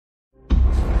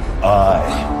I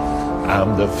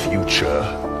am the future.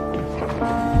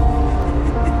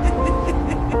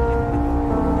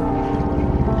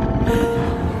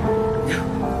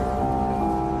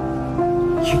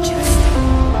 You're just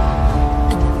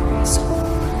another asshole.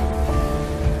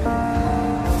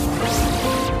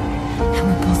 And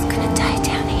we're both gonna die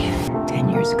down here. 10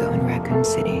 years ago in Raccoon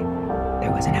City,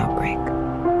 there was an outbreak.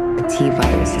 A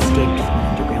T-virus escaped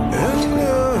from an underground laboratory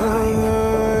called the Hive.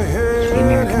 The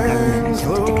American government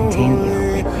attempted to contain the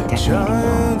outbreak by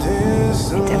detonating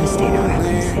bombs. It devastated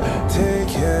Raccoon City.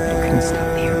 It couldn't stop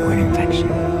the airborne infection.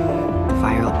 The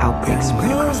viral outbreak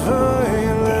spread across the world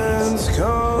in days.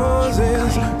 Humankind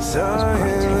was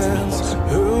brought to its knees.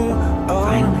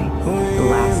 Finally, the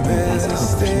last and best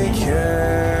hope of humanity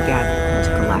gathered and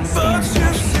took a last stand in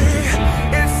Washington,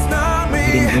 D.C. We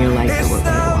didn't realize that what we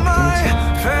had walked into was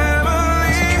a trap.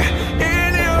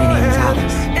 My name is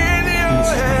Alice, and this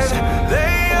is my story. The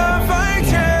end.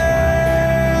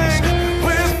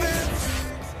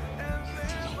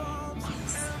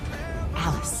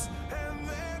 Alice.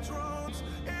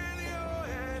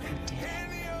 Who did it?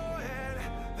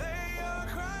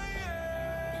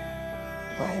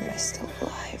 Why am I still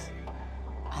alive?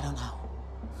 I don't know.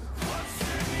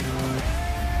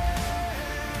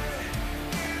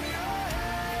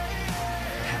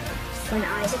 When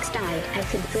Isaacs died, I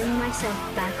could bring myself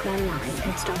back online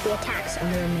and stop the attacks on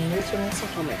the remaining human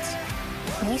settlements.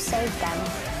 You saved them.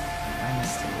 Why am I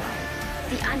still alive?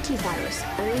 The antivirus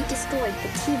only destroyed the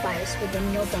T-virus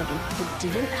within your body. It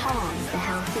didn't harm the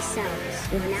healthy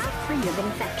cells. You're now free of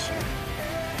infection.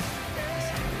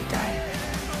 You died.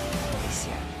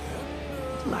 Alicia,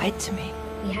 you lied to me.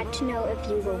 We had to know if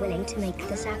you were willing to make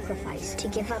the sacrifice to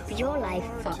give up your life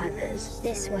for others.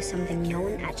 This was something no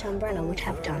one at Umbrella would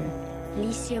have done.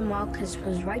 Alicia Marcus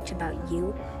was right about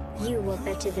you. You were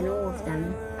better than all of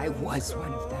them. I was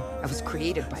one of them. I was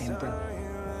created by Umbrella.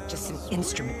 Just an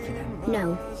instrument for them.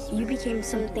 No, you became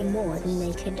something more than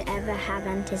they could ever have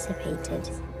anticipated.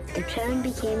 The clone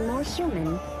became more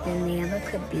human than they ever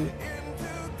could be.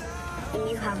 And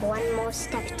you have one more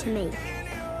step to make.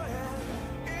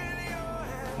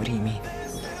 What do you mean?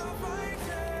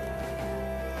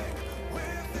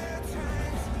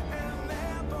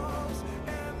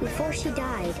 Before she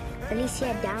died,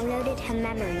 Alicia downloaded her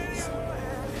memories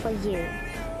for you.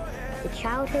 The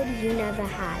childhood you never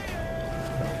had.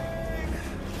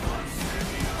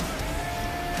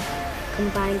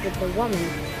 Combined with the woman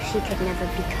she could never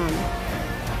become.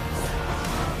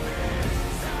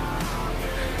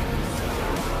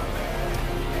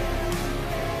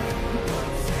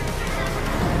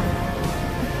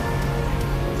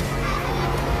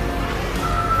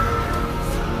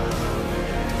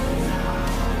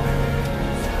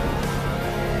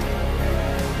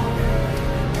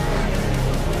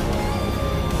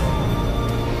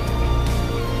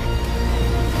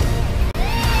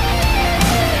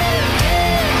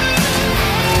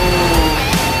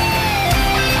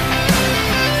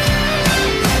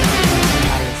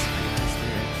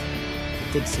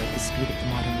 Did so at the speed of the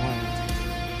modern world,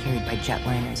 carried by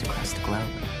jetliners across the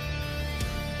globe.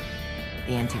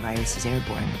 The antivirus is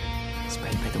airborne,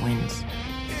 spread by the winds.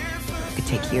 It could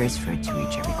take years for it to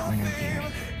reach every corner of the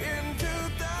earth.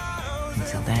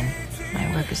 Until then,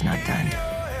 my work is not done.